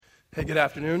Hey, good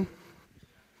afternoon.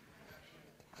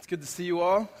 It's good to see you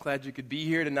all. Glad you could be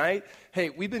here tonight.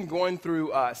 Hey, we've been going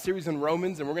through a series in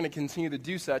Romans, and we're going to continue to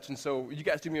do such. And so you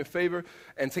guys do me a favor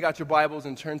and take out your Bibles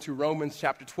and turn to Romans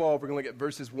chapter 12. We're going to look at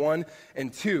verses 1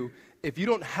 and 2. If you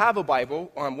don't have a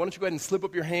Bible, why don't you go ahead and slip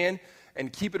up your hand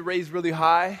and keep it raised really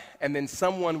high, and then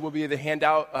someone will be able to hand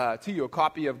out to you a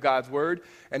copy of God's Word.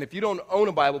 And if you don't own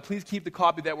a Bible, please keep the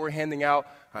copy that we're handing out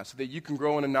so that you can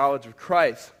grow in the knowledge of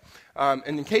Christ. And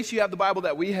in case you have the Bible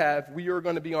that we have, we are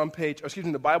going to be on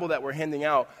the Bible that we're handing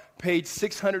out, page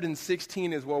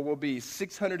 616 is where we'll be.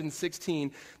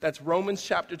 616, that's Romans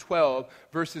chapter 12,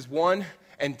 verses 1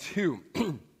 and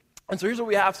 2. And so here's what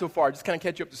we have so far, just kind of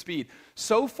catch you up to speed.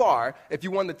 So far, if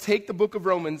you want to take the book of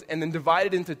Romans and then divide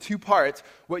it into two parts,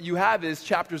 what you have is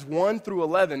chapters 1 through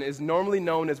 11 is normally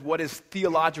known as what is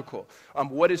theological,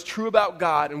 what is true about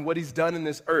God and what he's done in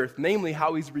this earth, namely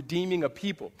how he's redeeming a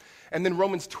people. And then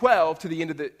Romans 12 to the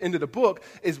end of the book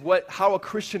is how a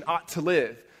Christian ought to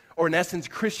live, or in essence,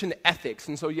 Christian ethics.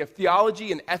 And so you have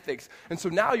theology and ethics. And so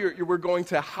now we're going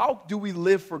to how do we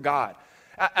live for God?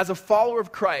 As a follower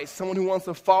of Christ, someone who wants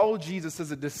to follow Jesus as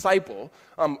a disciple,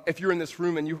 if you're in this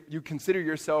room and you consider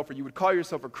yourself or you would call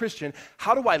yourself a Christian,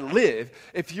 how do I live?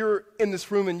 If you're in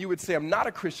this room and you would say, I'm not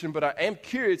a Christian, but I am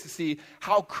curious to see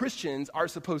how Christians are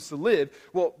supposed to live,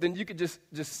 well, then you could just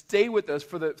stay with us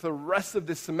for the rest of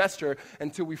this semester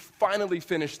until we finally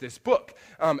finish this book.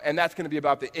 And that's going to be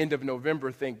about the end of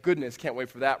November. Thank goodness. Can't wait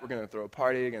for that. We're going to throw a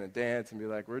party, going to dance, and be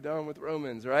like, we're done with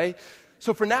Romans, right?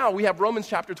 So for now, we have Romans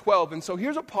chapter 12, and so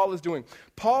here's what Paul is doing.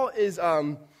 Paul is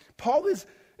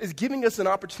giving us an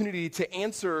opportunity to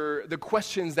answer the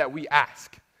questions that we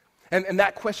ask. And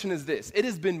that question is this. It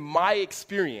has been my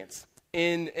experience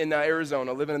in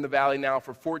Arizona, living in the valley now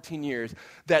for 14 years,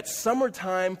 that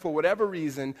summertime, for whatever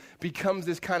reason, becomes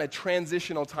this kind of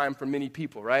transitional time for many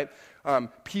people, right?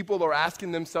 People are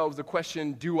asking themselves the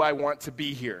question, do I want to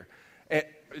be here? And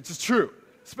it's just true,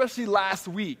 especially last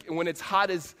week, and when it's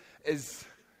hot as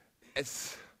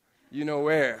you know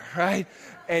where, right?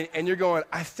 And you're going,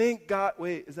 I think God,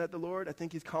 wait, is that the Lord? I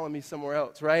think he's calling me somewhere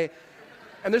else, right?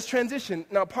 And there's transition.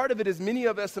 Now, part of it is many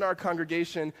of us in our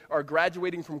congregation are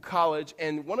graduating from college,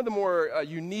 and one of the more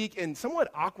unique and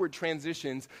somewhat awkward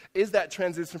transitions is that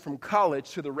transition from college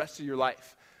to the rest of your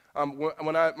life.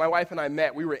 When my wife and I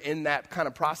met, we were in that kind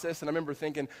of process, and I remember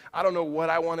thinking, I don't know what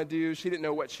I want to do. She didn't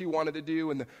know what she wanted to do,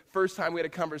 and the first time we had a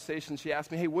conversation, she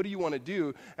asked me, hey, what do you want to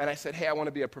do? And I said, hey, I want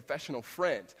to be a professional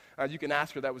friend. You can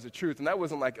ask her that was the truth, and that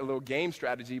wasn't like a little game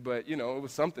strategy, but, it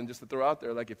was something just to throw out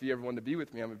there, like if you ever wanted to be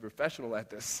with me, I'm a professional at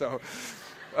this, so...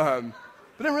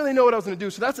 I didn't really know what I was going to do,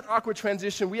 so that's an awkward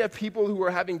transition. We have people who are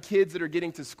having kids that are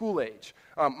getting to school age.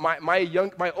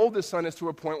 My oldest son is to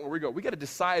a point where we got to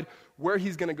decide where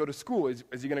he's going to go to school. Is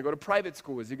he going to go to private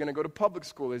school? Is he going to go to public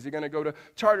school? Is he going to go to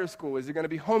charter school? Is he going to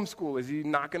be homeschool? Is he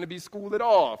not going to be schooled at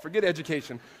all? Forget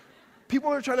education.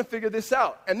 People are trying to figure this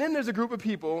out. And then there's a group of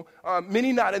people,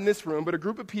 many not in this room, but a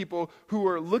group of people who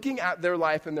are looking at their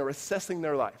life and they're assessing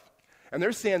their life. And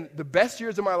they're saying the best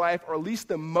years of my life, or at least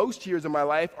the most years of my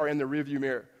life, are in the rearview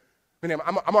mirror. I mean,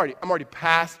 I'm already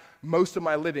past most of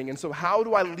my living. And so how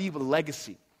do I leave a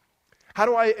legacy? How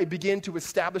do I begin to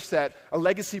establish a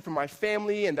legacy for my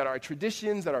family, and that our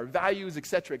traditions, that our values, et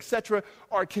cetera,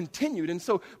 are continued? And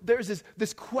so there's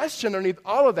this question underneath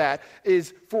all of that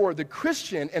is, for the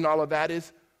Christian in all of that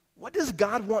is, what does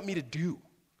God want me to do?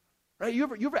 Right? You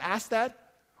ever asked that?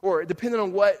 Or depending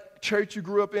on what church you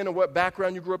grew up in or what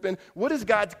background you grew up in, what is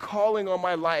God's calling on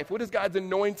my life? What is God's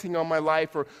anointing on my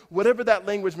life? Or whatever that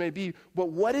language may be. But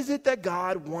what is it that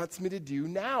God wants me to do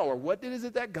now? Or what is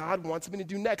it that God wants me to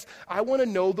do next? I want to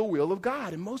know the will of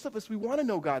God. And most of us, we want to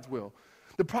know God's will.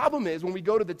 The problem is when we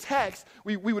go to the text,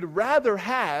 we would rather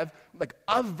have like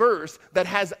a verse that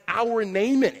has our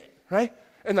name in it, right?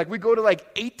 And we go to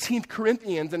 18th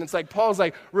Corinthians, and it's like, Paul's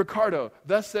like, Ricardo,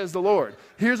 thus says the Lord.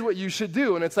 Here's what you should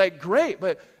do. And it's like, great,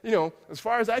 but, as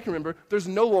far as I can remember, there's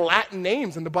no Latin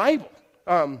names in the Bible.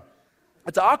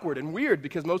 It's awkward and weird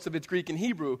because most of it's Greek and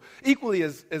Hebrew. Equally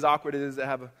as awkward it is to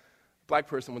have a black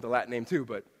person with a Latin name too,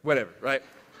 but whatever, right?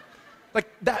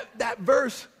 That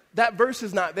verse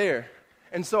is not there.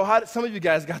 And so some of you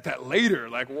guys got that later,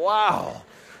 wow,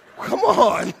 come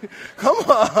on.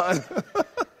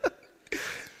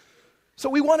 So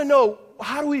we want to know,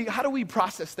 how do we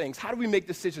process things? How do we make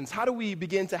decisions? How do we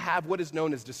begin to have what is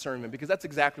known as discernment? Because that's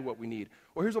exactly what we need.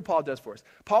 Well, here's what Paul does for us.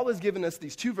 Paul has given us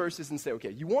these two verses and say, okay,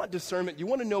 you want discernment, you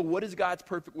want to know what is God's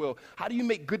perfect will. How do you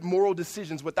make good moral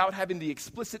decisions without having the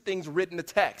explicit things written in the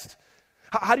text?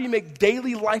 How do you make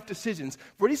daily life decisions?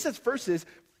 What he says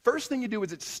first thing you do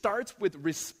is it starts with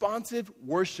responsive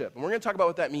worship. And we're going to talk about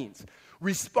what that means.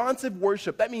 Responsive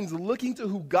worship, that means looking to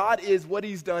who God is, what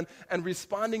he's done, and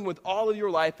responding with all of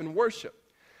your life in worship.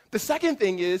 The second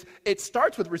thing is, it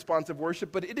starts with responsive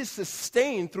worship, but it is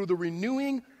sustained through the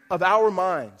renewing of our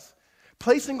minds.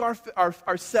 Placing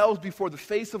ourselves before the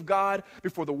face of God,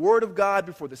 before the Word of God,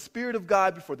 before the Spirit of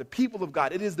God, before the people of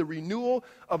God. It is the renewal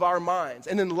of our minds.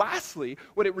 And then lastly,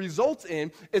 what it results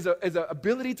in is an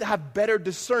ability to have better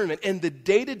discernment in the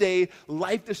day-to-day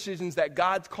life decisions that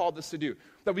God's called us to do.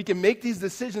 That we can make these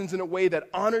decisions in a way that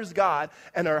honors God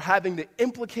and are having the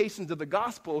implications of the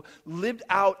gospel lived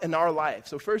out in our life.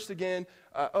 So first again,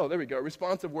 there we go.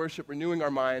 Responsive worship, renewing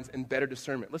our minds, and better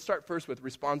discernment. Let's start first with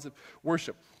responsive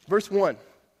worship. Verse 1,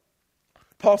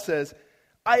 Paul says,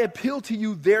 I appeal to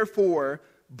you, therefore,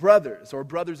 brothers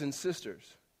and sisters,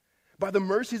 by the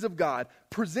mercies of God,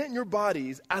 present your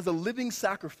bodies as a living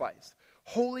sacrifice,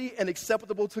 holy and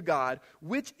acceptable to God,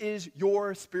 which is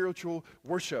your spiritual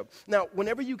worship. Now,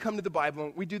 whenever you come to the Bible,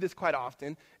 and we do this quite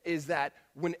often, is that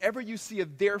whenever you see a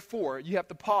therefore, you have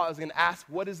to pause and ask,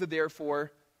 what is the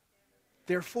therefore?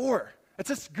 Therefore. It's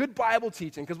just good Bible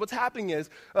teaching, because what's happening is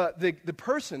the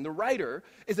person, the writer,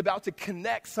 is about to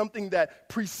connect something that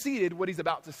preceded what he's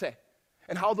about to say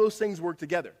and how those things work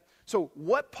together. So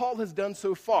what Paul has done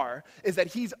so far is that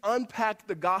he's unpacked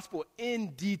the gospel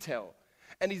in detail,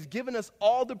 and he's given us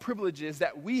all the privileges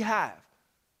that we have,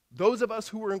 those of us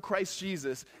who are in Christ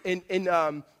Jesus, in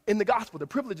the gospel, the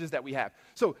privileges that we have.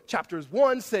 So chapters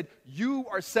 1 said, you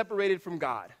are separated from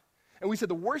God. And we said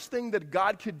the worst thing that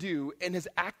God could do in his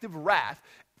active wrath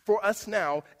for us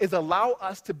now is allow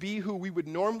us to be who we would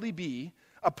normally be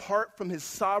apart from his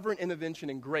sovereign intervention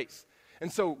and grace.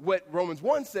 And so what Romans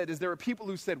 1 said is there are people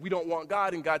who said, we don't want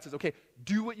God, and God says, okay,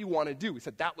 do what you want to do. He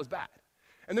said that was bad.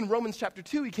 And then Romans chapter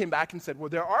 2, he came back and said, well,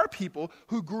 there are people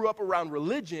who grew up around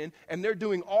religion, and they're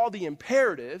doing all the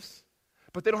imperatives,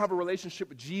 but they don't have a relationship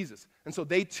with Jesus. And so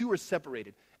they too are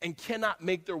separated and cannot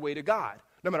make their way to God,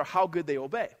 no matter how good they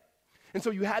obey. And so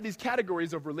you had these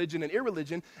categories of religion and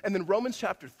irreligion, and then Romans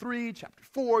chapter 3, chapter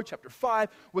 4, chapter 5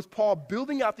 was Paul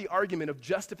building out the argument of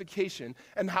justification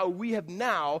and how we have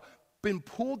now been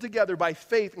pulled together by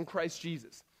faith in Christ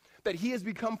Jesus. That he has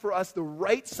become for us the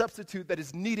right substitute that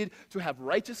is needed to have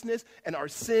righteousness and our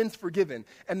sins forgiven.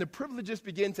 And the privileges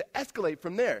begin to escalate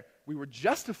from there. We were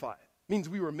justified, means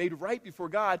we were made right before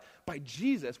God by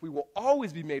Jesus. We will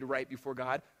always be made right before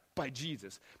God by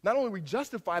Jesus. Not only were we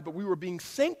justified, but we were being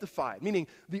sanctified, meaning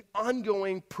the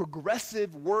ongoing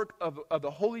progressive work of the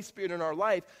Holy Spirit in our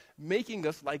life, making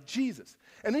us like Jesus.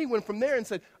 And then he went from there and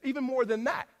said, even more than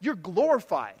that, you're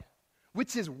glorified,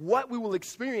 which is what we will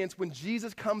experience when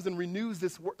Jesus comes and renews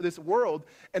this world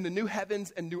and the new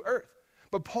heavens and new earth.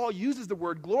 But Paul uses the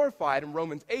word glorified in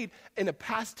Romans 8 in a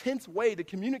past tense way to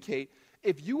communicate,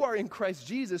 if you are in Christ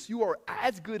Jesus, you are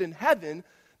as good in heaven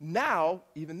now,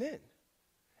 even then.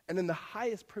 And then the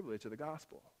highest privilege of the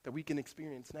gospel that we can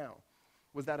experience now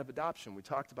was that of adoption. We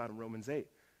talked about in Romans 8,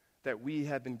 that we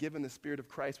have been given the Spirit of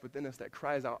Christ within us that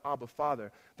cries out, Abba,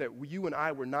 Father, that you and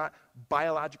I were not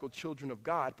biological children of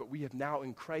God, but we have now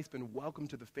in Christ been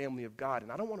welcomed to the family of God.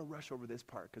 And I don't want to rush over this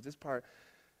part, because this part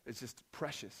is just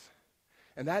precious.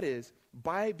 And that is,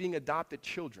 by being adopted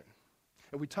children,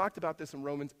 and we talked about this in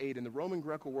Romans 8. In the Roman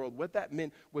Greco world, what that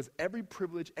meant was every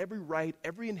privilege, every right,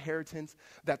 every inheritance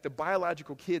that the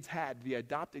biological kids had, the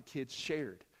adopted kids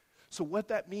shared. So what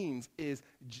that means is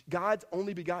God's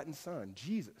only begotten Son,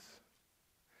 Jesus,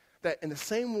 that in the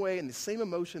same way, in the same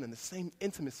emotion, in the same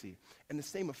intimacy, in the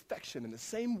same affection, in the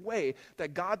same way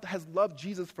that God has loved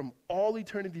Jesus from all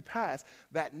eternity past,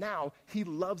 that now he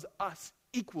loves us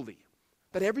equally.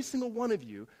 That every single one of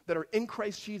you that are in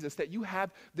Christ Jesus, that you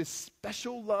have this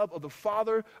special love of the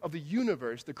Father of the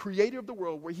universe, the creator of the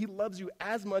world, where he loves you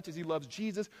as much as he loves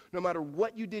Jesus, no matter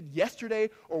what you did yesterday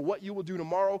or what you will do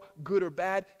tomorrow, good or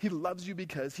bad. He loves you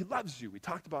because he loves you. We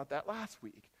talked about that last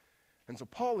week. And so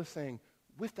Paul is saying,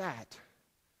 with that,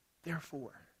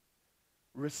 therefore,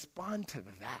 respond to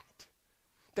that.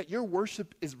 That your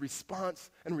worship is response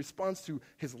to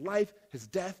his life, his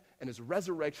death, and his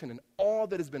resurrection, and all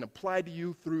that has been applied to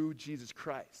you through Jesus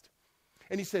Christ.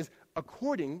 And he says,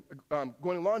 according,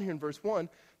 going along here in verse 1,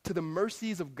 to the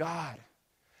mercies of God.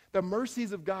 The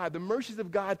mercies of God. The mercies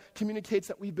of God communicates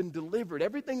that we've been delivered.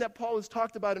 Everything that Paul has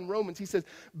talked about in Romans, he says,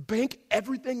 bank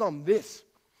everything on this.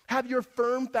 Have your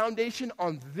firm foundation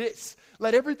on this.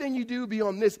 Let everything you do be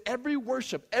on this. Every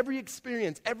worship, every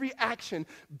experience, every action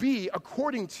be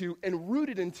according to and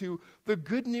rooted into the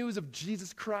good news of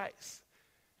Jesus Christ.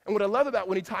 And what I love about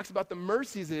when he talks about the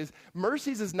mercies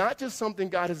is not just something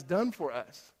God has done for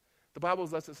us. The Bible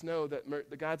lets us know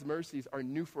that God's mercies are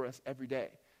new for us every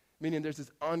day. meaning there's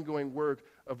this ongoing work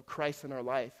of Christ in our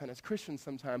life. And as Christians,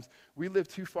 sometimes we live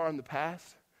too far in the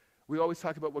past. We always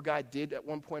talk about what God did at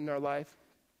one point in our life.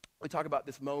 We talk about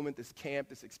this moment, this camp,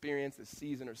 this experience, this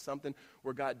season or something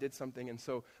where God did something. And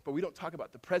so, but we don't talk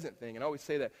about the present thing. And I always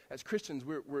say that as Christians,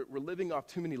 we're living off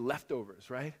too many leftovers,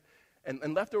 right?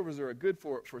 And leftovers are good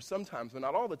for sometimes, but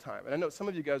not all the time. And I know some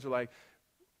of you guys are like,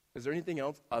 is there anything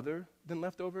else other than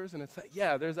leftovers? And it's like,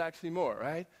 yeah, there's actually more,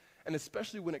 right? And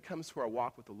especially when it comes to our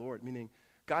walk with the Lord, meaning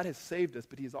God has saved us,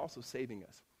 but he is also saving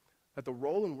us. That the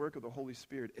role and work of the Holy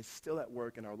Spirit is still at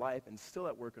work in our life and still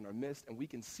at work in our midst, and we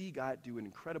can see God do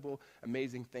incredible,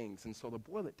 amazing things. And so to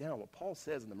boil it down, what Paul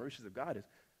says in the mercies of God is,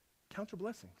 count your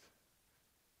blessings.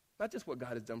 Not just what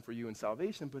God has done for you in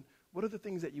salvation, but what are the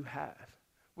things that you have?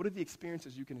 What are the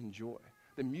experiences you can enjoy?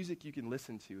 The music you can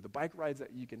listen to, the bike rides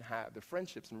that you can have, the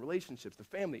friendships and relationships, the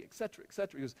family, et cetera, et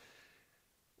cetera. He goes,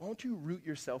 why don't you root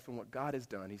yourself in what God has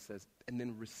done, he says, and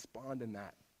then respond in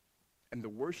that. And the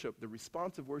worship, the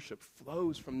responsive worship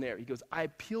flows from there. He goes, I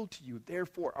appeal to you,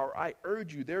 therefore, or I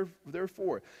urge you,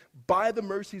 therefore, by the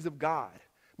mercies of God,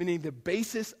 meaning the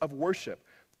basis of worship.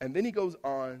 And then he goes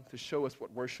on to show us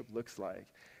what worship looks like.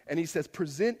 And he says,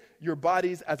 present your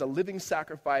bodies as a living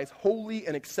sacrifice, holy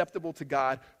and acceptable to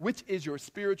God, which is your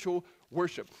spiritual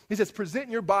worship. He says, present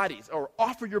your bodies or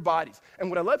offer your bodies. And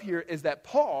what I love here is that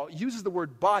Paul uses the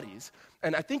word bodies,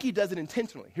 and I think he does it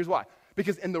intentionally. Here's why.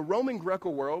 Because in the Roman Greco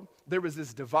world, there was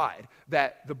this divide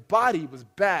that the body was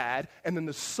bad, and then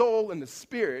the soul and the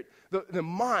spirit, the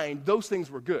mind, those things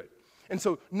were good. And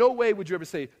so no way would you ever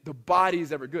say the body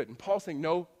is ever good. And Paul's saying,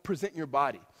 no, present your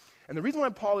body. And the reason why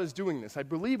Paul is doing this, I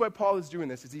believe why Paul is doing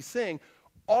this, is he's saying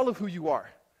all of who you are,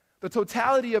 the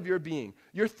totality of your being,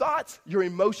 your thoughts, your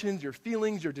emotions, your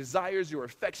feelings, your desires, your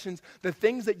affections, the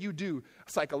things that you do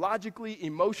psychologically,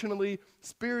 emotionally,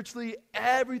 spiritually,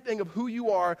 everything of who you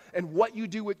are and what you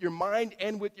do with your mind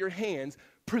and with your hands,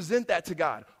 present that to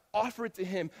God. Offer it to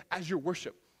him as your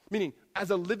worship, meaning as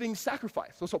a living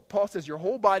sacrifice. So Paul says your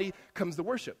whole body comes to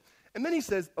worship. And then he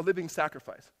says a living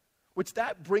sacrifice, which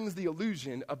that brings the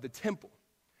illusion of the temple.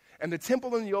 And the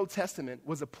temple in the Old Testament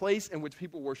was a place in which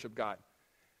people worship God.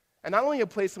 And not only a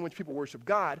place in which people worship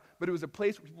God, but it was a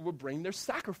place where people would bring their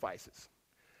sacrifices.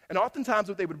 And oftentimes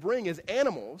what they would bring is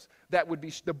animals that would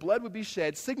be, the blood would be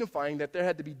shed, signifying that there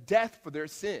had to be death for their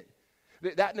sin.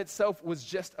 That in itself was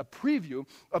just a preview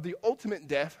of the ultimate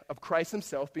death of Christ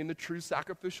himself being the true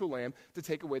sacrificial lamb to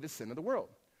take away the sin of the world.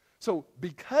 So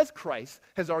because Christ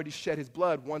has already shed his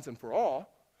blood once and for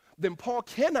all, then Paul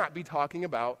cannot be talking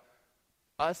about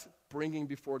us bringing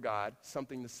before God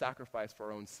something to sacrifice for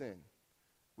our own sin.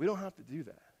 We don't have to do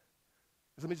that.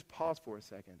 So let me just pause for a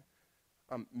second.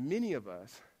 Many of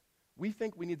us, we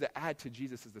think we need to add to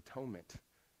Jesus' atonement,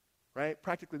 right?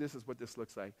 Practically, this is what this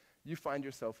looks like. You find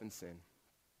yourself in sin,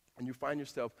 and you find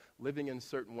yourself living in a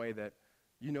certain way that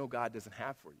you know God doesn't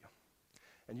have for you.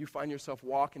 And you find yourself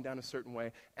walking down a certain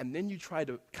way, and then you try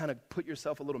to kind of put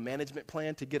yourself a little management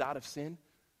plan to get out of sin,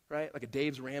 right? Like a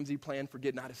Dave's Ramsey plan for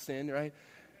getting out of sin, right?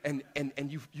 And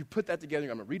you put that together.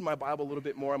 I'm going to read my Bible a little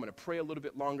bit more. I'm going to pray a little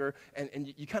bit longer.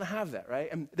 And you kind of have that, right?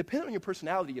 And depending on your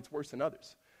personality, it's worse than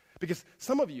others. Because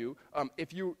some of you,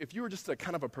 if you were just a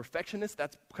kind of a perfectionist,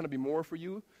 that's going to be more for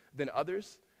you than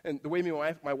others. And the way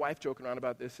my wife joking around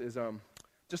about this is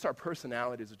just our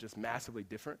personalities are just massively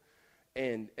different.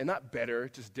 And not better,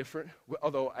 just different.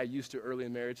 Although I used to early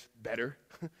in marriage, better,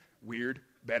 weird,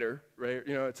 better, right?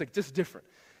 You know, it's like just different.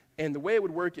 And the way it would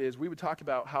work is we would talk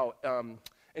about how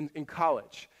in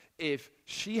college, if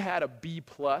she had a B+,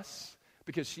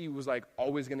 because she was like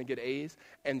always going to get A's,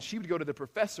 and she would go to the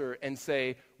professor and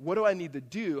say, what do I need to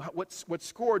do? What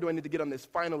score do I need to get on this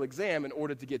final exam in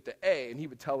order to get the A? And he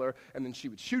would tell her, and then she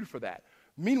would shoot for that.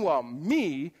 Meanwhile,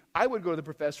 I would go to the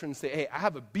professor and say, hey, I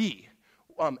have a B.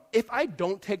 If I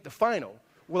don't take the final,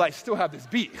 will I still have this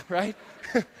B, right?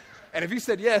 And if he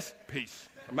said yes, peace,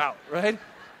 I'm out, right?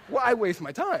 Why waste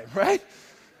my time, right?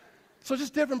 So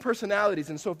just different personalities.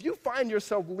 And so if you find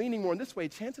yourself leaning more in this way,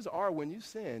 chances are when you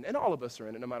sin, and all of us are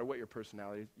in it, no matter what your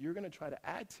personality is, you're going to try to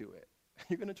add to it.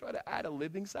 You're going to try to add a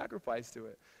living sacrifice to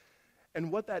it.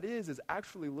 And what that is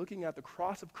actually looking at the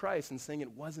cross of Christ and saying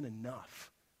it wasn't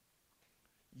enough.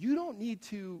 You don't need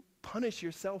to punish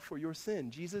yourself for your sin.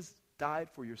 Jesus died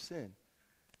for your sin.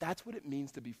 That's what it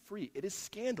means to be free. It is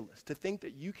scandalous to think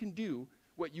that you can do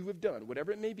what you have done,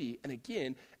 whatever it may be,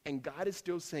 and God is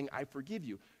still saying, I forgive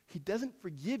you. He doesn't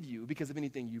forgive you because of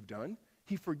anything you've done.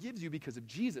 He forgives you because of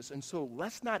Jesus. And so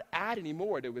let's not add any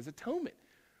more to his atonement.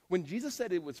 When Jesus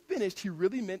said it was finished, he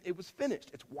really meant it was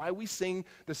finished. It's why we sing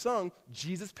the song,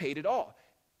 Jesus paid it all.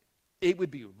 It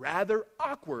would be rather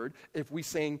awkward if we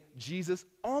sang, Jesus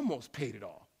almost paid it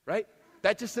all. right?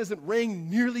 That just doesn't ring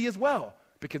nearly as well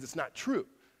because it's not true.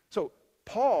 So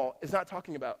Paul is not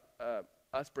talking about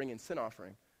us bringing sin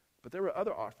offering, but there were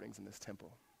other offerings in this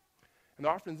temple. And the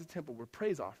offerings in the temple were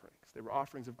praise offerings. They were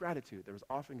offerings of gratitude. There was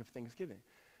offering of thanksgiving.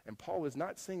 And Paul is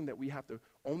not saying that we have to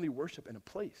only worship in a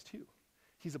place, too.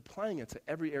 He's applying it to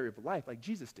every area of life like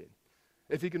Jesus did.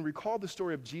 If you can recall the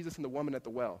story of Jesus and the woman at the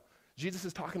well, Jesus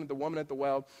is talking to the woman at the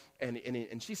well, and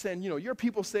she's saying, your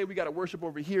people say we got to worship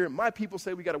over here, and my people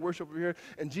say we got to worship over here.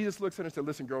 And Jesus looks at her and said,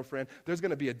 listen, girlfriend, there's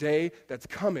going to be a day that's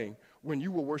coming when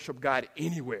you will worship God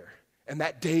anywhere, and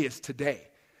that day is today.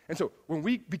 And so when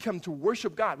we become to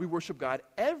worship God, we worship God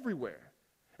everywhere.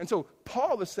 And so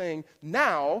Paul is saying,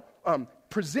 now,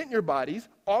 present your bodies,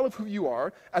 all of who you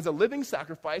are, as a living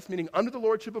sacrifice, meaning under the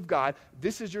lordship of God.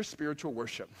 This is your spiritual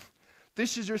worship.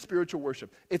 This is your spiritual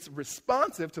worship. It's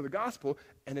responsive to the gospel,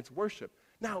 and it's worship.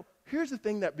 Now, here's the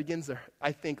thing that begins to,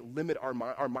 I think, limit our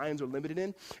minds are limited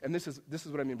in, and this is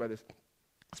what I mean by this.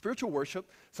 Spiritual worship,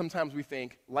 sometimes we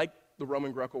think, like the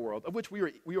Roman Greco world, of which we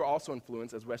were also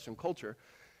influenced as Western culture,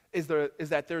 is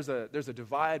that there's a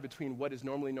divide between what is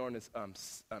normally known as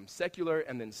secular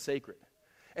and then sacred.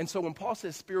 And so when Paul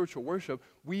says spiritual worship,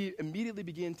 we immediately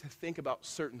begin to think about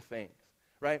certain things,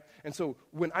 right? And so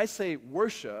when I say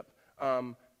worship,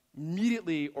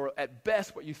 immediately, or at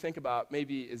best, what you think about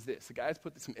maybe is this. The guys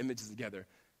put some images together.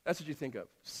 That's what you think of,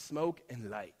 smoke and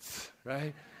lights,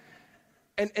 right?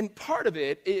 And part of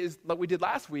it is, like we did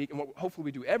last week, and what hopefully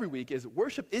we do every week, is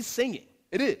worship is singing.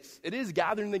 It is. It is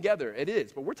gathering together. It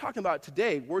is. But we're talking about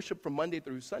today, worship from Monday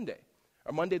through Sunday,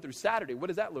 or Monday through Saturday. What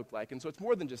does that look like? And so it's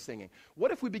more than just singing.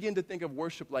 What if we begin to think of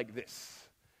worship like this?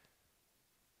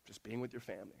 Just being with your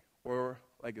family. Or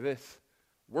like this,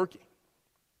 working.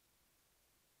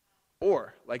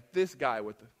 Or like this guy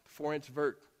with the 4-inch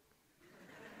vert.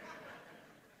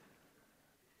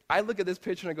 I look at this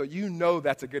picture and I go,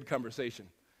 that's a good conversation,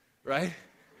 right?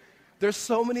 There's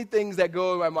so many things that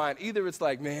go in my mind. Either it's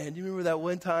like, man, you remember that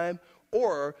one time?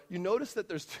 Or you notice that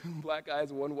there's 2 black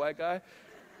guys and 1 white guy,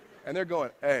 and they're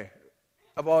going, hey,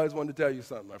 I've always wanted to tell you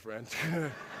something, my friend.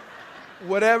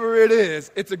 Whatever it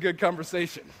is, it's a good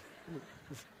conversation.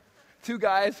 2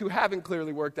 guys who haven't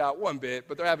clearly worked out one bit,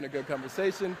 but they're having a good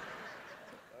conversation.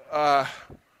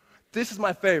 This is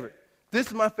my favorite. This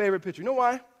is my favorite picture. You know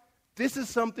why? This is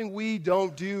something we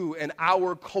don't do in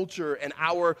our culture and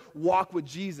our walk with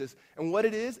Jesus. And what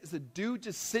it is a dude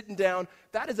just sitting down.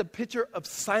 That is a picture of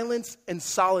silence and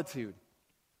solitude.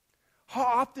 How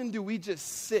often do we just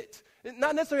sit?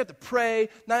 Not necessarily have to pray,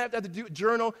 not have to do a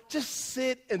journal. Just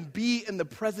sit and be in the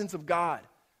presence of God.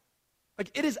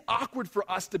 Like, it is awkward for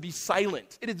us to be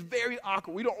silent. It is very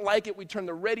awkward. We don't like it. We turn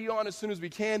the radio on as soon as we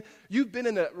can. You've been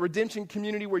in a redemption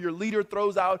community where your leader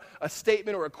throws out a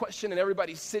statement or a question and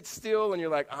everybody sits still and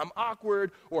you're like, I'm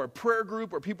awkward. Or a prayer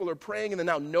group where people are praying and then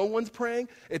now no one's praying.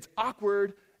 It's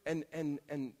awkward. And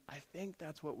I think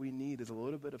that's what we need, is a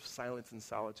little bit of silence and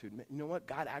solitude. You know what?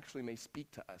 God actually may speak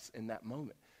to us in that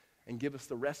moment and give us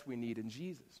the rest we need in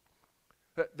Jesus.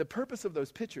 The purpose of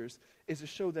those pictures is to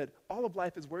show that all of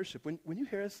life is worship. When you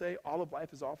hear us say all of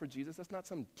life is all for Jesus, that's not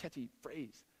some catchy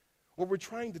phrase. What we're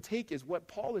trying to take is what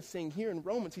Paul is saying here in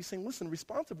Romans. He's saying, listen,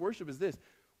 responsive worship is this.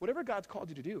 Whatever God's called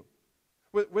you to do,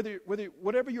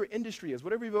 whatever your industry is,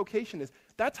 whatever your vocation is,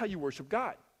 that's how you worship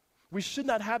God. We should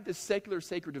not have this secular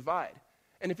sacred divide.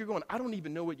 And if you're going, I don't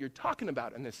even know what you're talking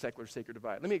about in this secular sacred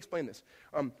divide. Let me explain this.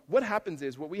 What happens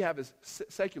is, what we have is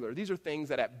secular. These are things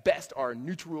that at best are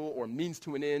neutral or means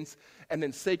to an end. And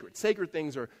then sacred. Sacred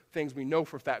things are things we know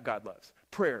for a fact God loves.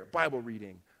 Prayer, Bible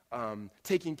reading,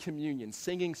 taking communion,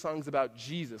 singing songs about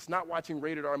Jesus, not watching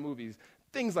rated R movies,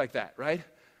 things like that, right?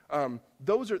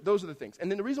 Those are the things.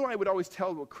 And then the reason why I would always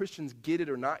tell what Christians get it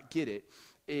or not get it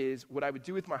is what I would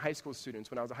do with my high school students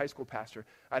when I was a high school pastor.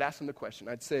 I'd ask them the question.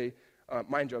 I'd say,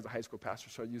 mind you, I was a high school pastor,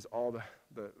 so I use all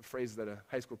the phrases that a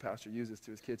high school pastor uses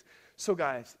to his kids. So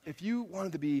guys, if you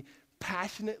wanted to be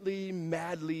passionately,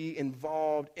 madly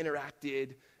involved,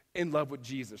 interacted, in love with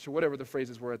Jesus, or whatever the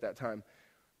phrases were at that time,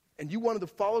 and you wanted to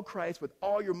follow Christ with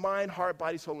all your mind, heart,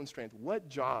 body, soul, and strength, what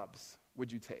jobs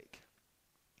would you take?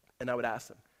 And I would ask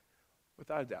them,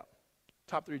 without a doubt,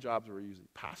 top 3 jobs were usually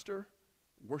pastor,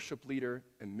 worship leader,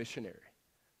 and missionary,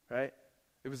 right?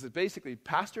 It was basically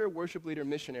pastor, worship leader,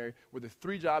 missionary were the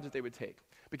 3 jobs that they would take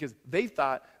because they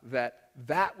thought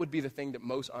that would be the thing that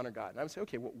most honored God. And I would say,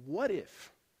 okay, well, what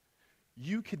if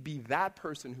you could be that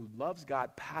person who loves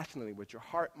God passionately with your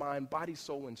heart, mind, body,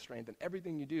 soul, and strength and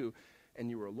everything you do, and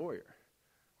you were a lawyer,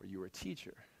 or you were a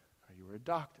teacher, or you were a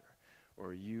doctor,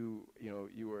 or you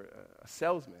were a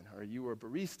salesman, or you were a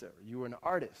barista, or you were an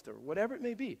artist, or whatever it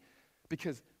may be,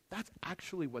 because that's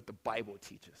actually what the Bible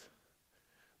teaches.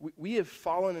 we have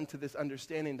fallen into this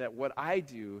understanding that what I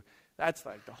do, that's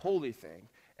like the holy thing.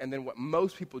 And then what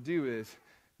most people do is,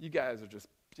 you guys are just,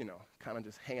 kind of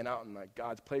just hanging out in like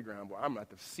God's playground where I'm at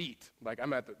the seat, like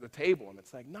I'm at the table. And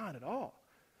it's like, not at all.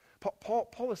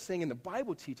 Paul is saying, and the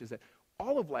Bible teaches that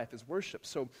all of life is worship.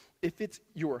 So if it's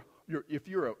if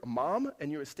you're a mom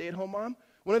and you're a stay-at-home mom,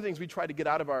 one of the things we try to get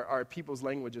out of our people's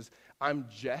language is, I'm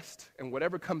just, and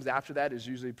whatever comes after that is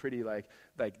usually pretty like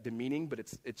demeaning, but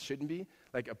it shouldn't be.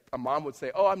 Like a mom would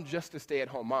say, oh, I'm just a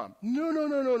stay-at-home mom.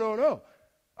 No.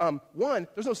 One,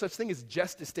 there's no such thing as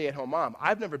just a stay-at-home mom.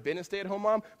 I've never been a stay-at-home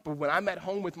mom, but when I'm at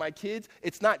home with my kids,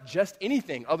 it's not just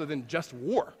anything other than just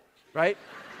war, right?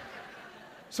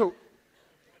 So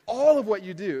all of what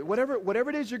you do, whatever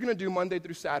it is you're going to do Monday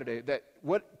through Saturday, that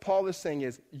what Paul is saying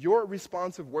is your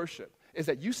responsive worship is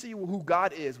that you see who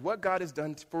God is, what God has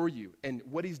done for you, and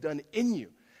what he's done in you,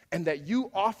 and that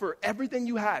you offer everything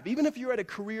you have. Even if you're at a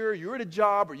career, you're at a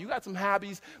job, or you got some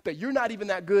hobbies that you're not even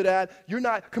that good at, you're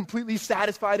not completely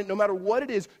satisfied in, no matter what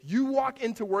it is, you walk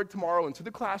into work tomorrow, into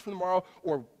the classroom tomorrow,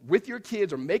 or with your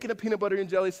kids, or making a peanut butter and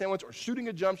jelly sandwich, or shooting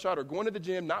a jump shot, or going to the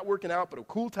gym, not working out, but a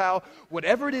cool towel,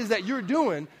 whatever it is that you're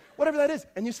doing, whatever that is,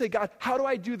 and you say, God, how do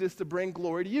I do this to bring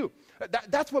glory to you?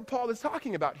 That's what Paul is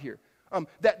talking about here.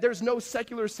 That there's no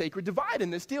secular sacred divide in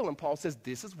this deal, and Paul says,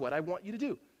 this is what I want you to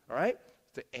do, all right?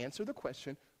 To answer the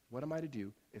question, what am I to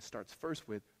do? It starts first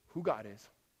with who God is,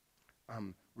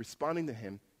 responding to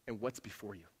him, and what's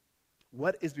before you.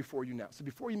 What is before you now? So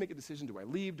before you make a decision, do I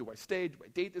leave? Do I stay? Do I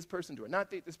date this person? Do I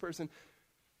not date this person?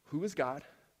 Who is God?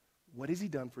 What has he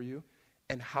done for you?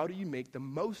 And how do you make the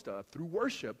most of, through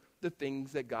worship, the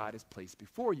things that God has placed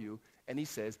before you? And he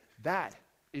says that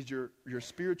is your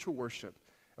spiritual worship.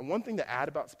 And one thing to add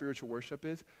about spiritual worship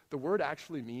is the word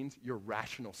actually means your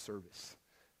rational service.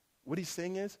 What he's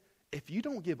saying is, if you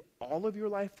don't give all of your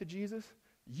life to Jesus,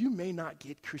 you may not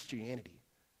get Christianity.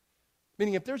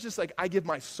 Meaning if there's just like, I give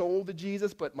my soul to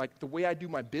Jesus, but like the way I do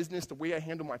my business, the way I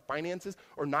handle my finances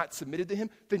are not submitted to him,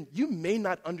 then you may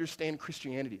not understand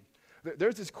Christianity.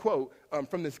 There's this quote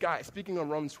from this guy speaking on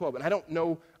Romans 12, and I don't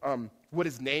know what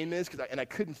his name is, and I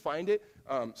couldn't find it,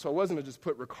 so I wasn't going to just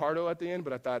put Ricardo at the end,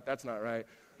 but I thought, that's not right.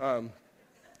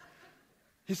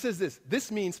 He says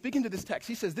this means, speaking to this text,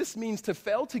 he says, this means to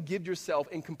fail to give yourself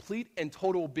in complete and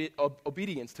total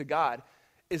obedience to God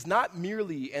is not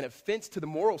merely an offense to the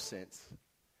moral sense.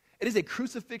 It is a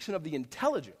crucifixion of the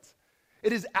intelligence.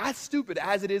 It is as stupid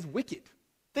as it is wicked.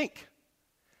 Think.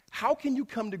 How can you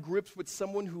come to grips with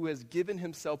someone who has given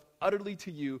himself utterly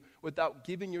to you without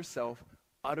giving yourself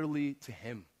utterly to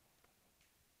him?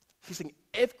 He's saying,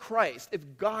 if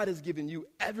God has given you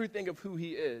everything of who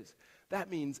he is, that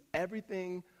means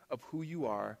everything of who you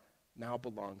are now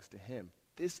belongs to him.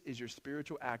 This is your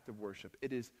spiritual act of worship.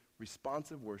 It is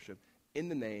responsive worship in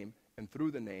the name and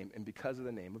through the name and because of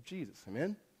the name of Jesus.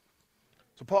 Amen?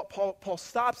 So Paul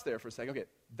stops there for a second. Okay,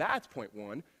 that's point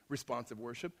one, responsive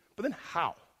worship. But then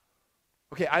how?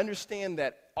 Okay, I understand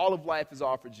that all of life is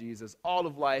offered Jesus. All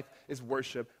of life is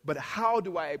worship. But how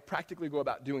do I practically go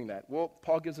about doing that? Well,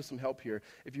 Paul gives us some help here.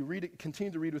 If you read it,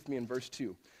 continue to read with me in verse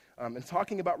 2. And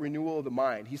talking about renewal of the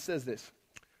mind, he says this,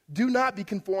 do not be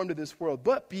conformed to this world,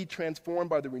 but be transformed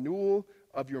by the renewal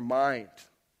of your mind.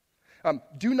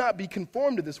 Do not be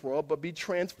conformed to this world, but be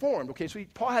transformed. Okay, so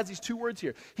Paul has these two words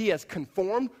here. He has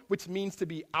conformed, which means to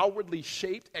be outwardly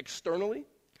shaped externally.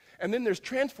 And then there's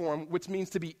transformed, which means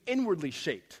to be inwardly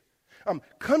shaped.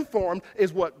 Conformed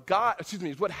is what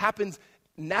happens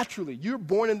naturally. You're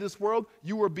born in this world,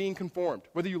 you are being conformed,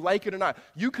 whether you like it or not.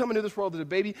 You come into this world as a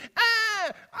baby,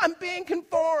 I'm being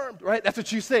conformed, right? That's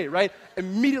what you say, right?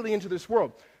 Immediately into this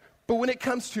world. But when it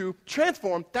comes to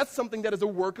transform, that's something that is a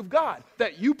work of God,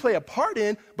 that you play a part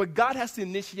in, but God has to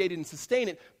initiate it and sustain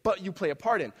it, but you play a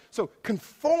part in. So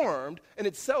conformed in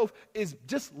itself is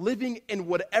just living in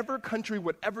whatever country,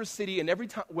 whatever city,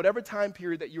 and whatever time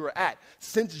period that you are at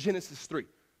since Genesis 3.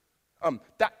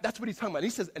 That's what he's talking about.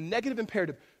 He says a negative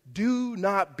imperative, do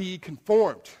not be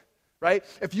conformed. Right?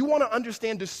 If you want to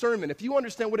understand discernment, if you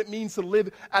understand what it means to live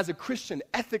as a Christian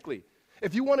ethically,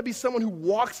 if you want to be someone who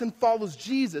walks and follows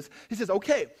Jesus, he says,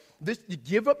 okay, you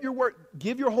give up your work,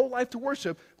 give your whole life to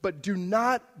worship, but do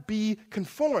not be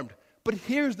conformed. But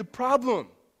here's the problem.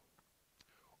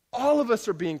 All of us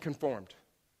are being conformed.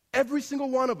 Every single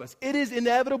one of us. It is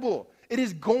inevitable. It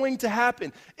is going to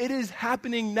happen. It is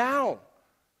happening now.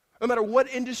 No matter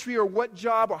what industry or what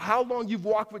job or how long you've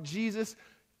walked with Jesus,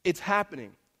 it's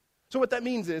happening. So what that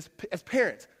means is, as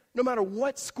parents, no matter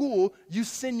what school you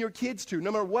send your kids to,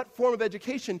 no matter what form of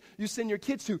education you send your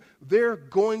kids to, they're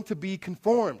going to be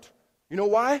conformed. You know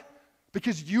why?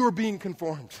 Because you're being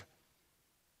conformed.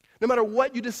 No matter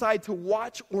what you decide to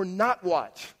watch or not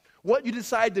watch, what you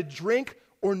decide to drink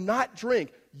or not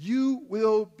drink, you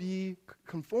will be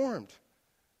conformed.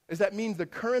 As that means the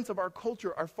currents of our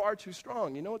culture are far too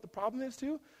strong. You know what the problem is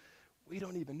too? We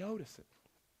don't even notice it.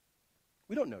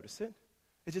 We don't notice it.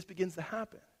 It just begins to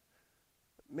happen.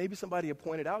 Maybe somebody will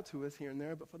point it out to us here and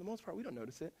there, but for the most part, we don't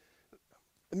notice it.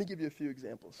 Let me give you a few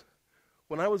examples.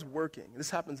 When I was working, this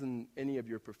happens in any of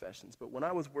your professions, but when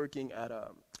I was working at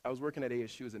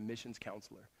ASU as a missions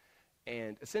counselor.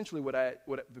 And essentially what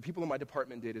the people in my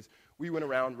department did is we went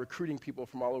around recruiting people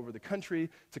from all over the country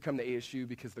to come to ASU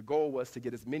because the goal was to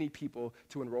get as many people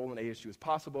to enroll in ASU as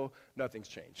possible. Nothing's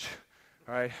changed,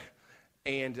 all right?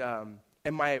 And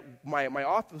my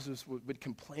officers would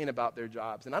complain about their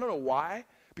jobs. And I don't know why,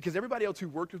 because everybody else who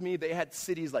worked with me, they had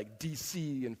cities like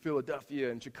D.C. and Philadelphia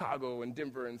and Chicago and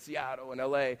Denver and Seattle and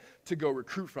L.A. to go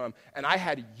recruit from. And I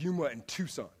had Yuma and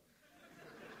Tucson.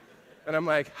 And I'm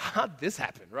like, how'd this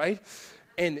happen, right?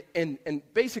 And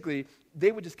basically,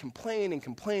 they would just complain and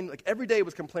complain. Like, every day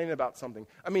was complaining about something.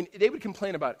 I mean, they would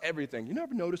complain about everything. You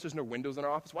never notice there's no windows in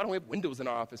our office? Why don't we have windows in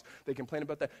our office? They complain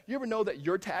about that. You ever know that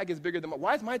your tag is bigger than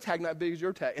why is my tag not big as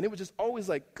your tag? And it was just always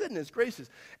like, goodness gracious.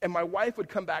 And my wife would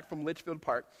come back from Litchfield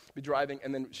Park, be driving,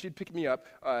 and then she'd pick me up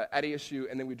at ASU,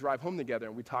 and then we'd drive home together,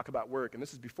 and we'd talk about work. And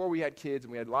this is before we had kids,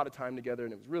 and we had a lot of time together,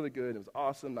 and it was really good. It was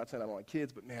awesome. Not saying I don't like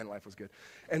kids, but man, life was good.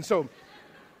 And so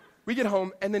we get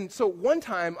home, and then so one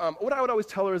time, what I would always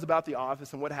tell her is about the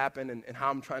office and what happened and how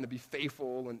I'm trying to be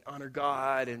faithful and honor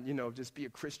God and, just be a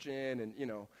Christian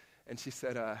and she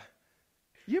said,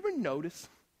 you ever notice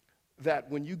that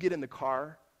when you get in the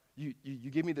car, you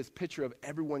give me this picture of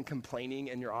everyone complaining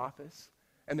in your office,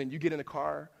 and then you get in the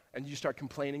car and you start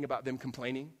complaining about them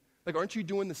complaining? Like, aren't you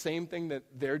doing the same thing that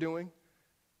they're doing?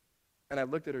 And I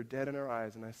looked at her dead in her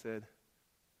eyes and I said,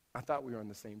 I thought we were on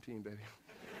the same team, baby.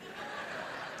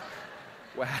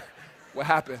 What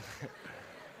happened?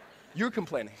 You're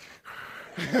complaining.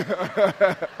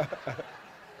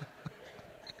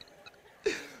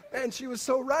 Man, she was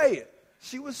so right.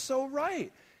 She was so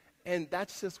right. And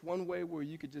that's just one way where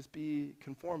you could just be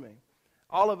conforming.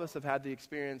 All of us have had the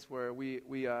experience where we're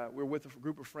with a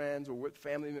group of friends or with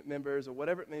family members or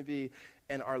whatever it may be,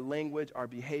 and our language, our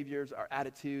behaviors, our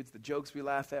attitudes, the jokes we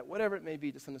laugh at, whatever it may be,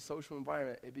 just in a social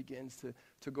environment, it begins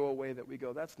to go away that we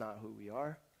go, that's not who we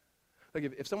are. Like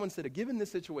if someone said, given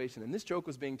this situation and this joke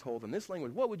was being told in this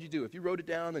language, what would you do? If you wrote it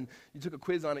down and you took a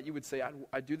quiz on it, you would say,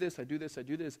 I do this, I do this, I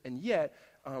do this. And yet,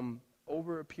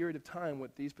 over a period of time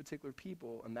with these particular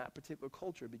people and that particular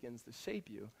culture begins to shape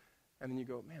you. And then you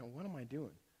go, man, what am I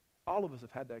doing? All of us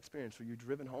have had that experience where you're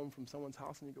driven home from someone's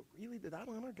house and you go, really, did I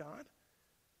honor God?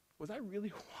 Was I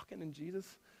really walking in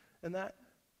Jesus? And that,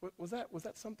 was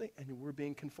that something? And we're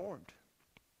being conformed.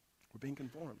 We're being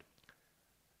conformed.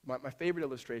 My favorite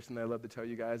illustration that I love to tell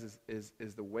you guys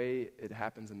is the way it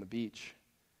happens in the beach.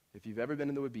 If you've ever been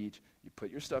into a beach, you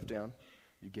put your stuff down,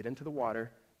 you get into the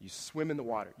water, you swim in the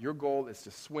water. Your goal is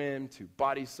to swim, to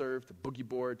body surf, to boogie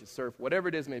board, to surf, whatever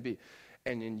it is may be.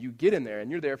 And then you get in there, and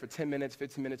you're there for 10 minutes,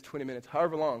 15 minutes, 20 minutes,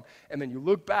 however long, and then you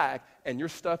look back, and your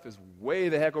stuff is way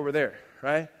the heck over there,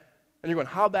 right? And you're going,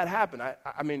 how'd that happen?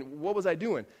 I mean, what was I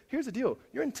doing? Here's the deal.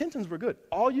 Your intentions were good.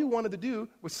 All you wanted to do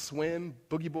was swim,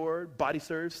 boogie board, body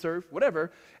surf,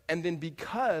 whatever. And then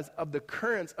because of the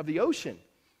currents of the ocean,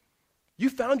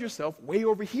 you found yourself way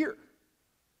over here.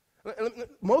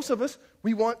 Most of us,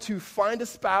 we want to find a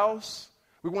spouse.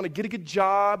 We want to get a good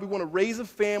job. We want to raise a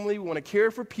family. We want to care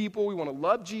for people. We want to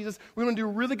love Jesus. We want to do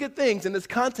really good things in this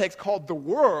context called the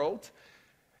world.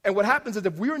 And what happens is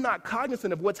if we're not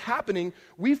cognizant of what's happening,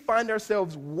 we find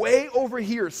ourselves way over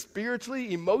here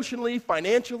spiritually, emotionally,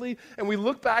 financially, and we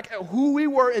look back at who we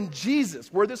were in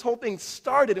Jesus, where this whole thing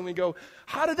started, and we go,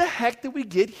 how the heck did we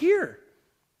get here?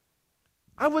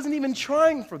 I wasn't even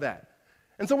trying for that.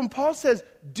 And so when Paul says,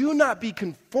 do not be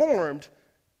conformed,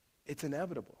 it's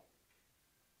inevitable.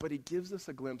 But he gives us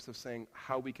a glimpse of saying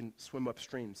how we can swim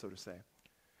upstream, so to say.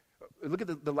 Look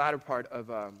at the latter part of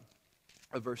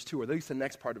verse 2, or at least the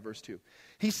next part of verse 2.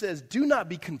 He says, do not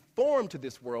be conformed to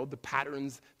this world, the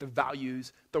patterns, the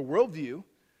values, the worldview.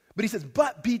 But he says,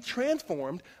 but be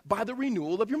transformed by the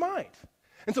renewal of your mind.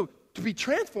 And so to be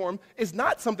transformed is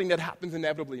not something that happens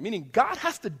inevitably, meaning God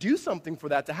has to do something for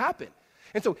that to happen.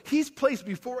 And so he's placed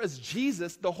before us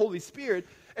Jesus, the Holy Spirit.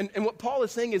 And what Paul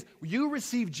is saying is, you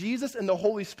receive Jesus and the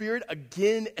Holy Spirit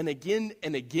again and again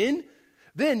and again,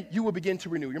 then you will begin to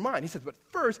renew your mind. He says, but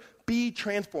first, be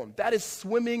transformed. That is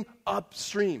swimming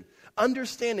upstream.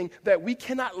 understanding that we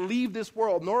cannot leave this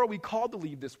world, nor are we called to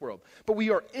leave this world. But we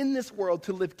are in this world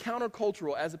to live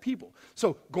countercultural as a people.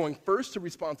 So going first to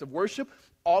responsive worship,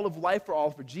 all of life for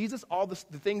all for Jesus, all the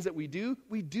things that we do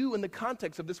in the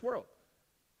context of this world.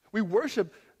 We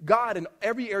worship God in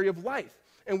every area of life.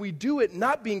 And we do it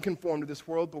not being conformed to this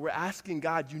world, but we're asking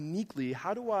God uniquely,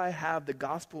 how do I have the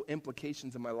gospel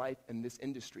implications in my life in this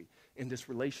industry, in this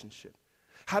relationship?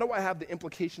 How do I have the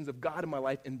implications of God in my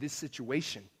life in this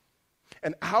situation?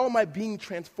 And how am I being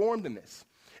transformed in this?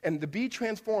 And to be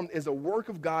transformed is a work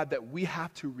of God that we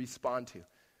have to respond to.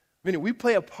 Meaning we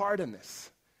play a part in this.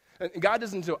 And God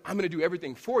doesn't say, I'm going to do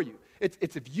everything for you. It's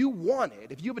if you want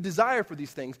it, if you have a desire for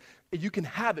these things, you can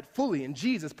have it fully in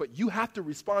Jesus, but you have to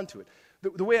respond to it.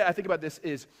 The way I think about this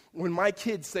is when my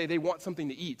kids say they want something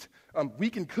to eat, we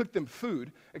can cook them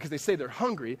food because they say they're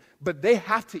hungry, but they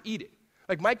have to eat it.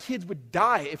 Like my kids would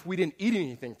die if we didn't eat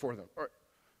anything for them.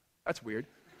 That's weird.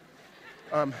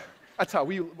 That's how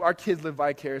our kids live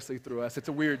vicariously through us. It's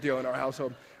a weird deal in our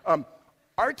household.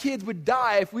 Our kids would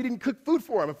die if we didn't cook food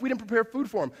for them, if we didn't prepare food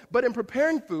for them. But in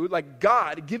preparing food, like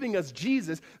God giving us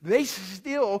Jesus, they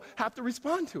still have to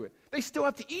respond to it. They still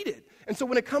have to eat it. And so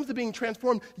when it comes to being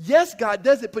transformed, yes, God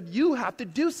does it, but you have to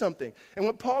do something. And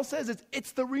what Paul says is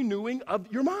it's the renewing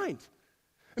of your mind.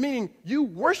 Meaning you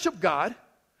worship God,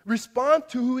 respond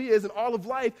to who he is in all of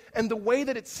life, and the way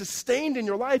that it's sustained in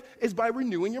your life is by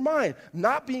renewing your mind.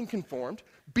 Not being conformed,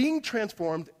 being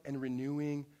transformed, and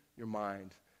renewing your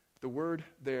mind. The word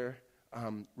there,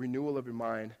 renewal of your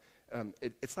mind,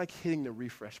 it's like hitting the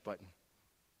refresh button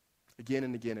again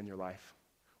and again in your life.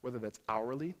 Whether that's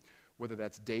hourly, whether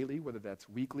that's daily, whether that's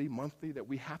weekly, monthly, that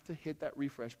we have to hit that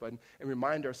refresh button and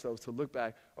remind ourselves to look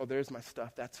back, oh, there's my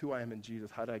stuff. That's who I am in Jesus.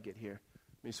 How did I get here?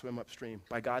 Let me swim upstream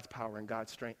by God's power and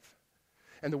God's strength.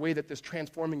 And the way that this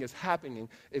transforming is happening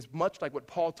is much like what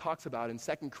Paul talks about in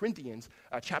 2 Corinthians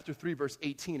chapter 3, verse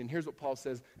 18. And here's what Paul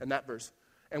says in that verse.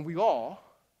 And we all,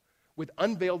 with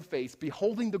unveiled face,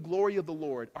 beholding the glory of the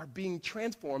Lord, are being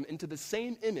transformed into the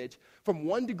same image from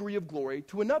one degree of glory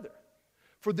to another.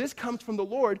 For this comes from the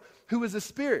Lord, who is the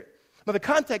Spirit. Now, the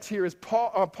context here is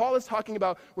Paul is talking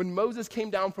about when Moses came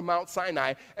down from Mount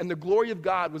Sinai and the glory of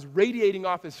God was radiating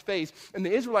off his face. And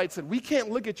the Israelites said, we can't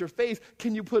look at your face.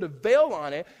 Can you put a veil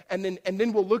on it? And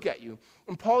then we'll look at you.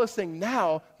 And Paul is saying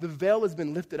now the veil has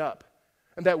been lifted up.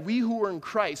 And that we who are in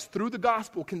Christ, through the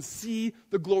gospel, can see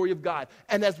the glory of God.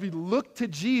 And as we look to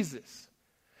Jesus,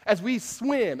 as we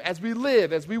swim, as we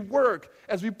live, as we work,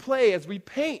 as we play, as we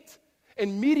paint,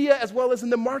 in media as well as in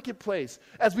the marketplace,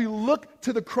 as we look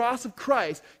to the cross of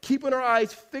Christ, keeping our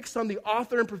eyes fixed on the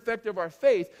author and perfecter of our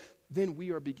faith, then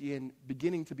we are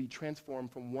beginning to be transformed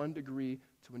from one degree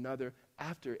to another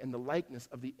after in the likeness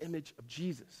of the image of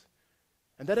Jesus.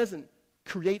 And that doesn't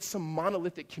create some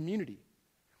monolithic community.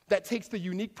 That takes the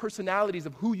unique personalities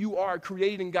of who you are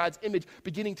created in God's image,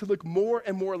 beginning to look more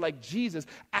and more like Jesus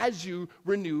as you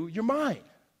renew your mind.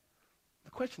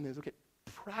 The question is, okay,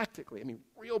 practically,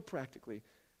 real practically,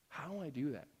 how do I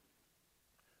do that?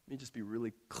 Let me just be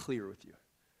really clear with you.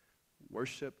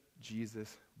 Worship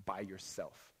Jesus by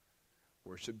yourself.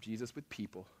 Worship Jesus with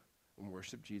people, and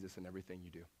worship Jesus in everything you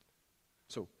do.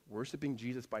 So, worshiping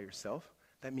Jesus by yourself,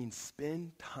 that means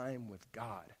spend time with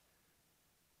God.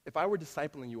 If I were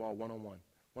discipling you all one-on-one,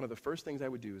 one of the first things I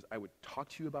would do is I would talk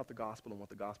to you about the gospel and what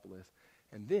the gospel is.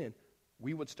 And then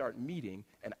we would start meeting,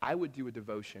 and I would do a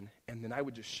devotion, and then I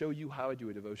would just show you how I do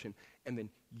a devotion, and then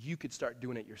you could start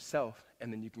doing it yourself,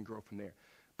 and then you can grow from there.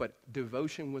 But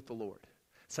devotion with the Lord.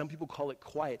 Some people call it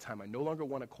quiet time. I no longer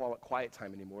want to call it quiet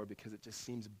time anymore because it just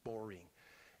seems boring.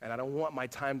 And I don't want my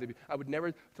time to be, I would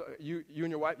never, you and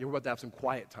your wife, you're about to have some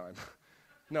quiet time.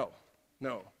 No.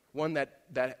 One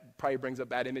that probably brings up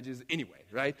bad images anyway,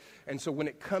 right? And so when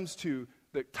it comes to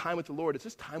the time with the Lord, it's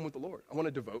just time with the Lord. I want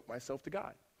to devote myself to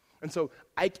God. And so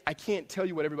I can't tell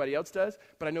you what everybody else does,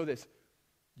 but I know this.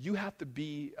 You have to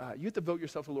devote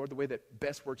yourself to the Lord the way that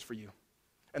best works for you.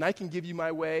 And I can give you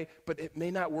my way, but it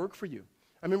may not work for you.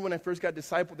 I remember when I first got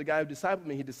discipled, the guy who discipled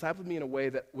me, he discipled me in a way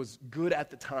that was good at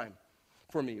the time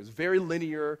for me. It was very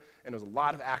linear, and there was a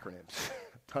lot of acronyms,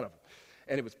 a ton of them.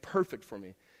 And it was perfect for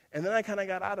me. And then I kind of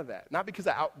got out of that. Not because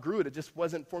I outgrew it, it just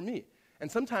wasn't for me.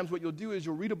 And sometimes what you'll do is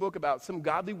you'll read a book about some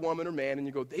godly woman or man, and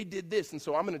you go, they did this, and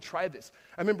so I'm going to try this.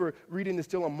 I remember reading this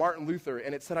deal on Martin Luther,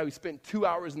 and it said how he spent 2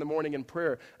 hours in the morning in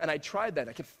prayer, and I tried that.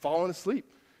 I kept falling asleep.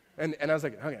 And I was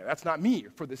like, okay, that's not me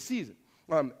for this season.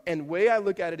 And the way I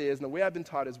look at it is, and the way I've been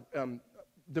taught is,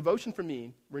 devotion for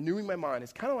me, renewing my mind,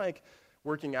 is kind of like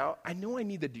working out. I know I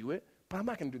need to do it, but I'm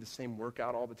not going to do the same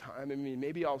workout all the time.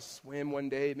 Maybe I'll swim one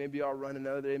day. Maybe I'll run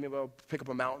another day. Maybe I'll pick up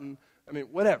a mountain.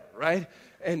 Whatever, right?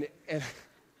 And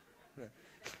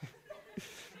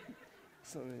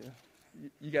So,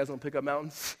 you guys don't pick up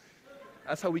mountains?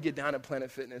 That's how we get down at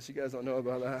Planet Fitness. You guys don't know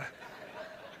about that.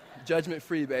 Judgment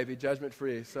free, baby, judgment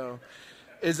free. So,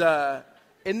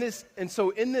 in this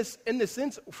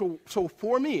sense, so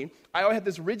for me, I always had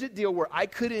this rigid deal where I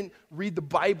couldn't read the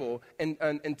Bible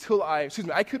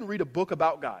I couldn't read a book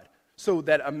about God so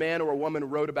that a man or a woman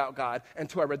wrote about God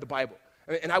until I read the Bible.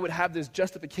 And I would have this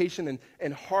justification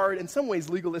and hard, in some ways,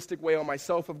 legalistic way on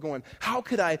myself of going, how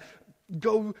could I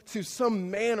go to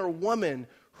some man or woman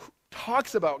who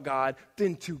talks about God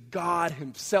than to God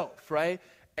himself, right?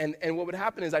 And what would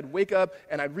happen is I'd wake up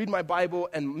and I'd read my Bible,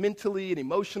 and mentally and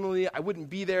emotionally I wouldn't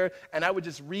be there, and I would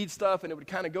just read stuff and it would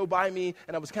kind of go by me,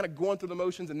 and I was kind of going through the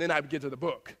motions, and then I would get to the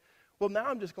book. Well, now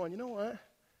I'm just going, you know what?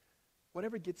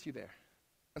 Whatever gets you there.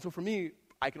 And so for me,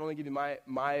 I can only give you my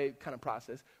kind of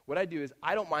process. What I do is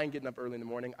I don't mind getting up early in the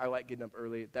morning. I like getting up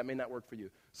early. That may not work for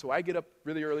you. So I get up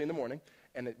really early in the morning,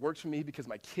 and it works for me because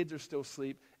my kids are still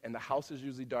asleep, and the house is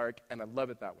usually dark, and I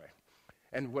love it that way.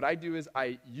 And what I do is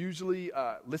I usually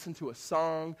listen to a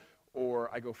song, or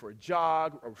I go for a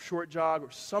jog, or a short jog,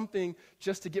 or something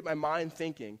just to get my mind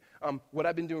thinking. What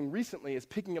I've been doing recently is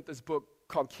picking up this book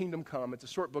called Kingdom Come. It's a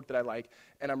short book that I like,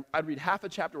 and I'd read half a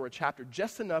chapter or a chapter,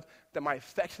 just enough that my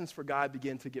affections for God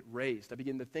begin to get raised. I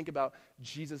begin to think about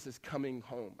Jesus is coming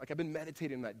home. Like I've been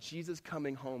meditating on that, Jesus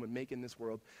coming home and making this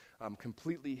world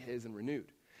completely his and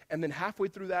renewed. And then halfway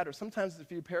through that, or sometimes it's a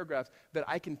few paragraphs, that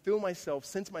I can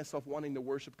sense myself wanting to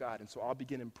worship God. And so I'll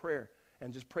begin in prayer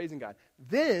and just praising God.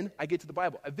 Then I get to the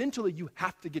Bible. Eventually, you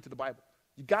have to get to the Bible.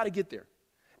 You got to get there.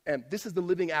 And this is the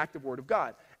living, active Word of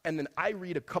God. And then I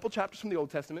read a couple chapters from the Old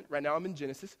Testament. Right now I'm in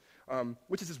Genesis,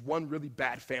 which is this one really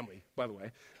bad family, by the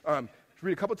way.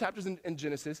 Read a couple chapters in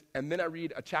Genesis, and then I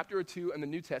read a chapter or two in the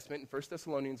New Testament, in 1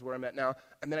 Thessalonians, where I'm at now,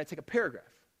 and then I take a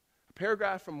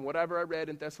paragraph from whatever I read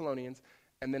in Thessalonians,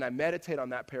 and then I meditate on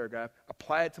that paragraph,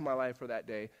 apply it to my life for that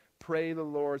day, pray the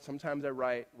Lord, sometimes I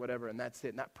write, whatever, and that's it.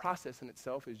 And that process in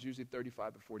itself is usually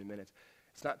 35 to 40 minutes.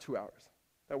 It's not 2 hours.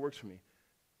 That works for me.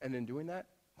 And in doing that,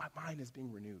 my mind is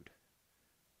being renewed.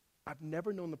 I've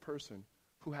never known the person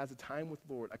who has a time with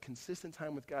Lord, a consistent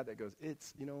time with God that goes,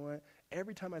 you know what?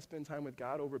 Every time I spend time with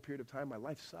God over a period of time, my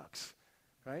life sucks,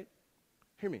 right?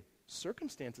 Hear me.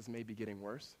 Circumstances may be getting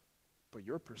worse, but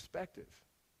your perspective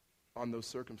on those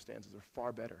circumstances are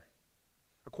far better.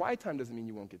 A quiet time doesn't mean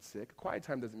you won't get sick. A quiet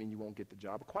time doesn't mean you won't get the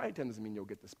job. A quiet time doesn't mean you'll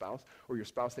get the spouse, or your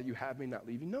spouse that you have may not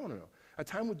leave you. No. A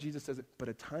time with Jesus says it, but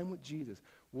a time with Jesus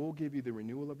will give you the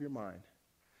renewal of your mind,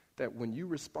 that when you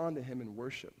respond to him in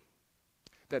worship,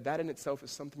 that in itself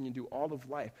is something you do all of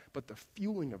life, but the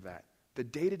fueling of that, the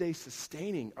day-to-day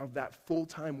sustaining of that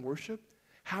full-time worship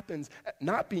happens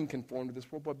not being conformed to this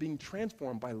world, but being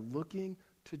transformed by looking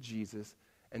to Jesus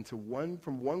and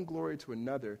from one glory to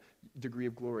another degree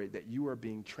of glory, that you are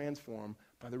being transformed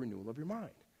by the renewal of your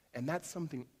mind. And that's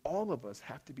something all of us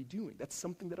have to be doing. That's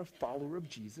something that a follower of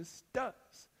Jesus does.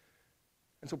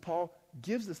 And so Paul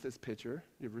gives us this picture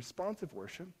of responsive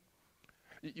worship.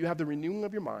 You have the renewing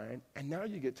of your mind, and now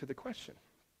you get to the question.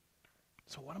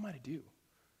 So what am I to do?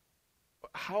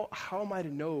 How am I to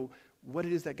know what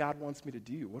it is that God wants me to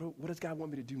do? What does God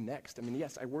want me to do next? I mean,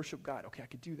 yes, I worship God. Okay, I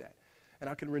could do that. And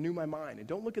I can renew my mind. And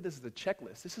don't look at this as a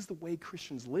checklist. This is the way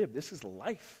Christians live. This is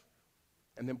life.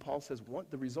 And then Paul says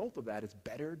the result of that is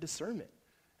better discernment.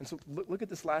 And so look at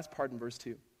this last part in verse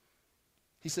 2.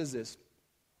 He says this,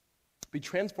 be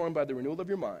transformed by the renewal of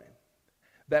your mind,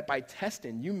 that by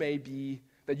testing you may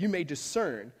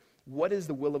discern what is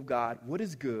the will of God, what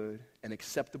is good and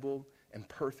acceptable and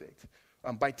perfect.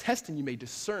 By testing you may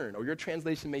discern, or your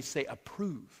translation may say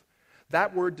approve.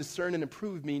 That word discern and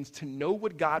approve means to know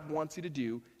what God wants you to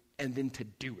do and then to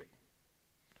do it.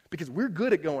 Because we're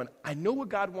good at going, I know what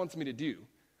God wants me to do.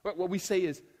 What we say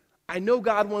is, I know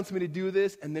God wants me to do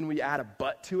this, and then we add a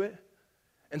but to it.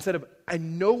 Instead of, I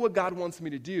know what God wants me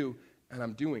to do, and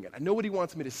I'm doing it. I know what he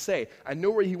wants me to say. I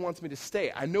know where he wants me to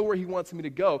stay. I know where he wants me to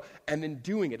go, and then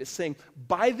doing it. It's saying,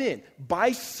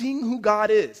 by seeing who God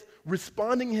is,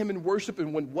 responding to him in worship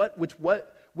and with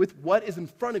what is in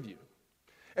front of you,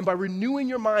 and by renewing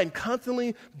your mind,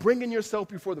 constantly bringing yourself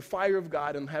before the fire of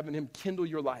God and having him kindle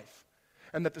your life.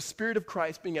 And that the Spirit of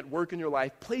Christ being at work in your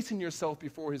life, placing yourself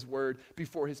before his word,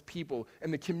 before his people,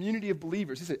 and the community of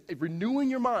believers. He said, renewing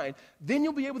your mind, then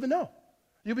you'll be able to know.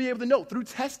 You'll be able to know through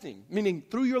testing, meaning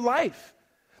through your life,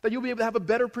 that you'll be able to have a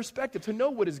better perspective to know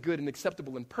what is good and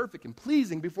acceptable and perfect and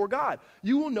pleasing before God.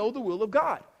 You will know the will of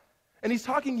God. And he's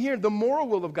talking here, the moral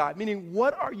will of God, meaning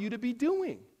what are you to be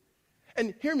doing?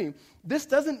 And hear me, this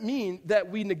doesn't mean that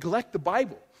we neglect the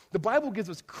Bible. The Bible gives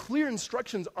us clear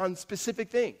instructions on specific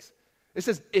things. It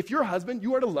says, if you're a husband,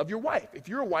 you are to love your wife. If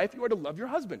you're a wife, you are to love your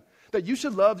husband. That you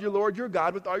should love your Lord, your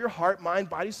God, with all your heart, mind,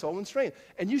 body, soul, and strength.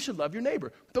 And you should love your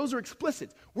neighbor. Those are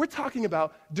explicit. We're talking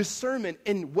about discernment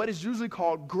in what is usually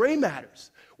called gray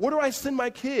matters. Where do I send my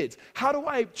kids? How do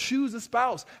I choose a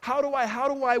spouse?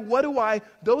 What do I?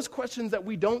 Those questions that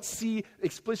we don't see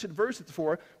explicit verses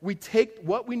for, we take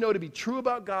what we know to be true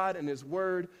about God and His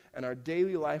Word and our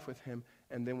daily life with Him,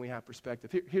 and then we have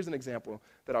perspective. Here's an example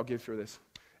that I'll give for this.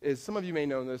 Some of you may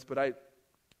know this, but I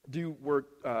do work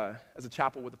as a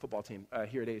chapel with the football team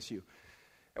here at ASU.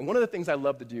 And one of the things I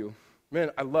love to do,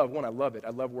 I love it.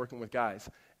 I love working with guys.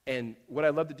 And what I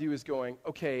love to do is trying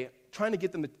to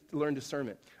get them to learn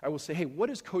discernment. I will say, hey, what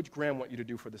does Coach Graham want you to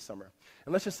do for this summer?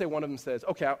 And let's just say one of them says,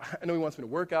 okay, I know he wants me to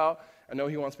work out. I know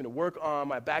he wants me to work on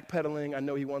my backpedaling. I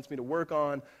know he wants me to work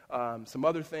on some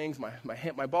other things,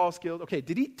 my ball skills. Okay,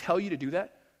 did he tell you to do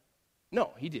that?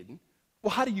 No, he didn't.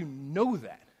 Well, how do you know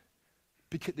that?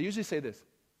 Because they usually say this,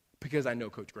 because I know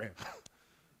Coach Graham,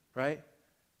 right?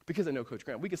 Because I know Coach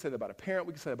Graham. We can say that about a parent.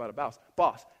 We can say that about a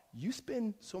boss. You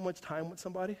spend so much time with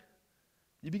somebody,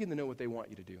 you begin to know what they want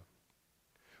you to do.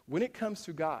 When it comes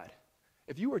to God,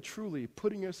 if you are truly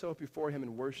putting yourself before Him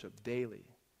in worship daily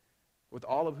with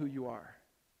all of who you are,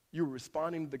 you're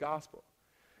responding to the gospel.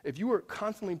 If you are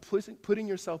constantly putting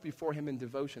yourself before Him in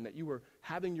devotion, that you are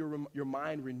having your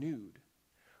mind renewed,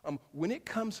 when it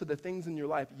comes to the things in your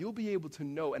life, you'll be able to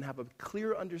know and have a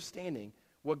clear understanding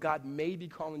what God may be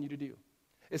calling you to do.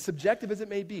 As subjective as it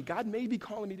may be, God may be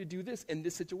calling me to do this in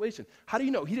this situation. How do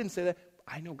you know? He didn't say that.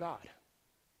 I know God.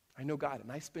 I know God,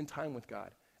 and I spend time with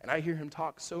God, and I hear Him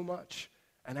talk so much,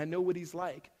 and I know what He's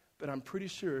like, but I'm pretty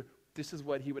sure this is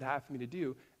what He would have for me to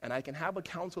do, and I can have a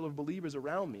council of believers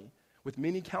around me. With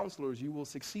many counselors, you will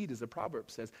succeed, as the proverb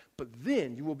says, but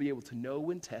then you will be able to know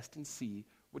and test and see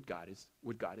what God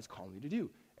is calling you to do,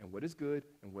 and what is good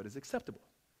and what is acceptable.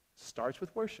 Starts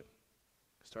with worship.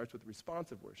 Starts with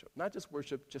responsive worship. Not just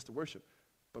to worship,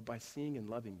 but by seeing and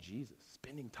loving Jesus,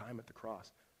 spending time at the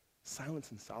cross,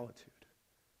 silence and solitude.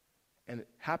 And it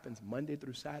happens Monday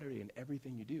through Saturday in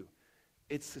everything you do.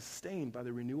 It's sustained by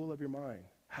the renewal of your mind.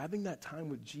 Having that time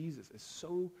with Jesus is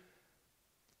so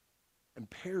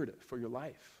imperative for your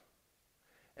life.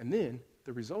 And then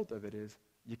the result of it is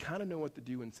you kind of know what to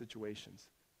do in situations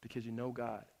because you know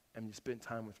God and you spend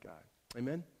time with God.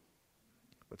 Amen?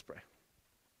 Let's pray.